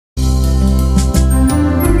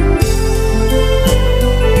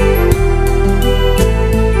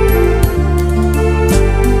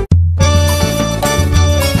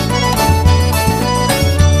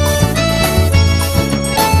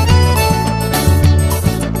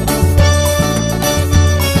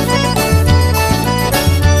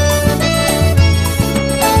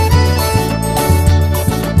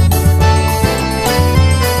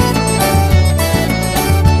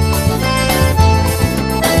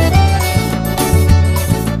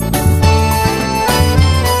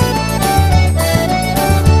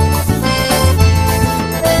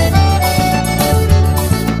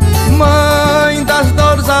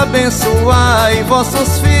abençoai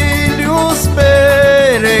vossos filhos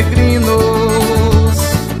peregrinos.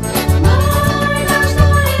 Mãe das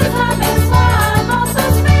dores, abençoai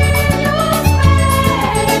vossos filhos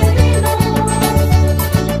peregrinos.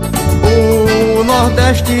 O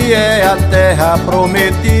Nordeste é a terra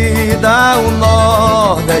prometida, o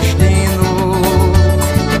nordestino.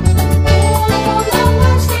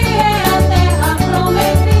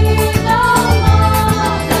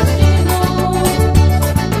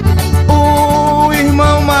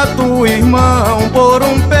 O irmão por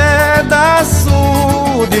um pedaço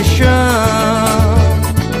de chão.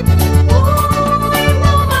 O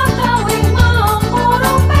irmão mata o irmão por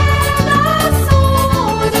um pedaço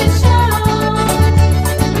de chão.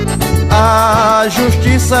 A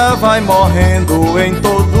justiça vai morrendo em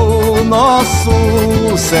todo o nosso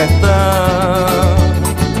sertão.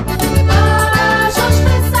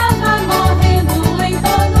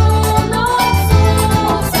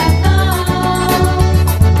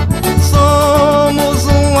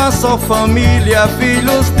 Só família,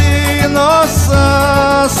 filhos de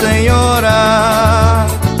Nossa Senhora.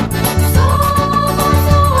 Somos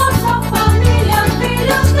uma só família,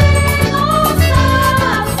 filhos de Nossa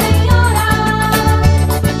Senhora.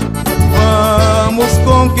 Vamos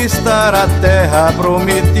conquistar a terra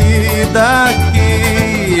prometida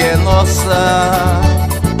que é nossa.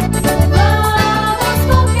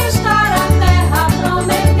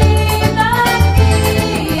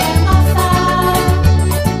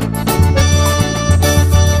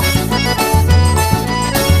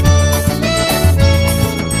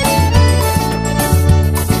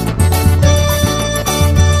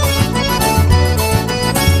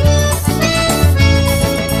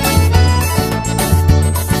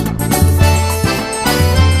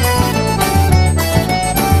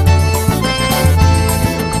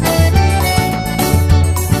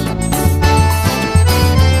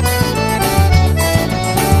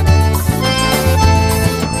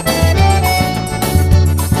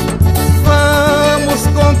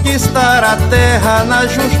 Conquistar a terra na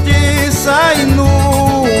justiça e no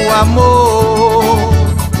amor.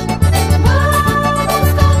 Vamos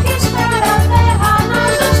conquistar a terra na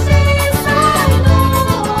justiça e no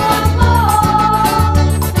amor.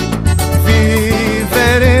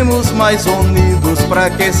 Viveremos mais unidos pra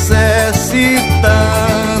que cesse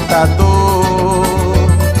tanta dor.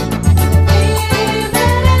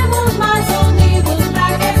 Viveremos mais unidos pra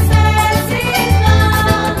que cesse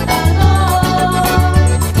tanta dor.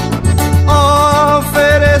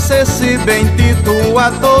 Esse bendito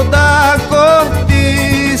a toda a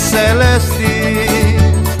corte celeste.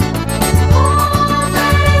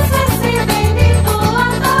 Oferece esse bendito a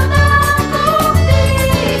toda a corte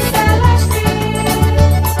celeste.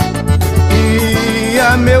 E a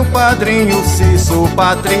meu padrinho Cício,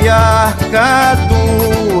 patriarca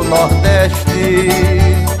do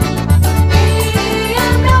Nordeste.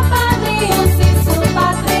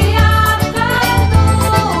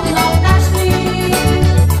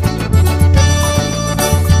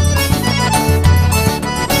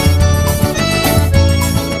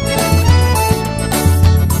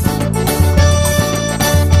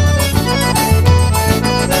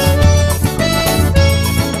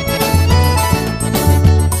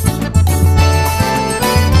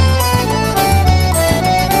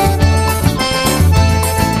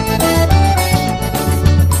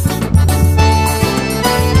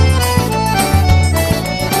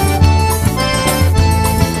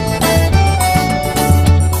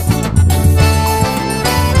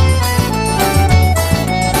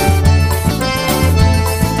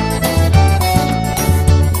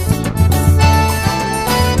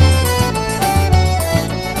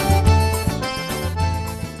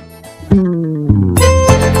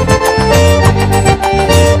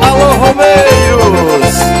 Alô,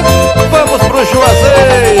 Romeiros, vamos pro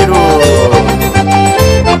Juazeiro.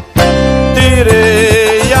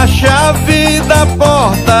 Tirei a chave da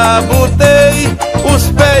porta, botei os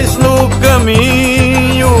pés no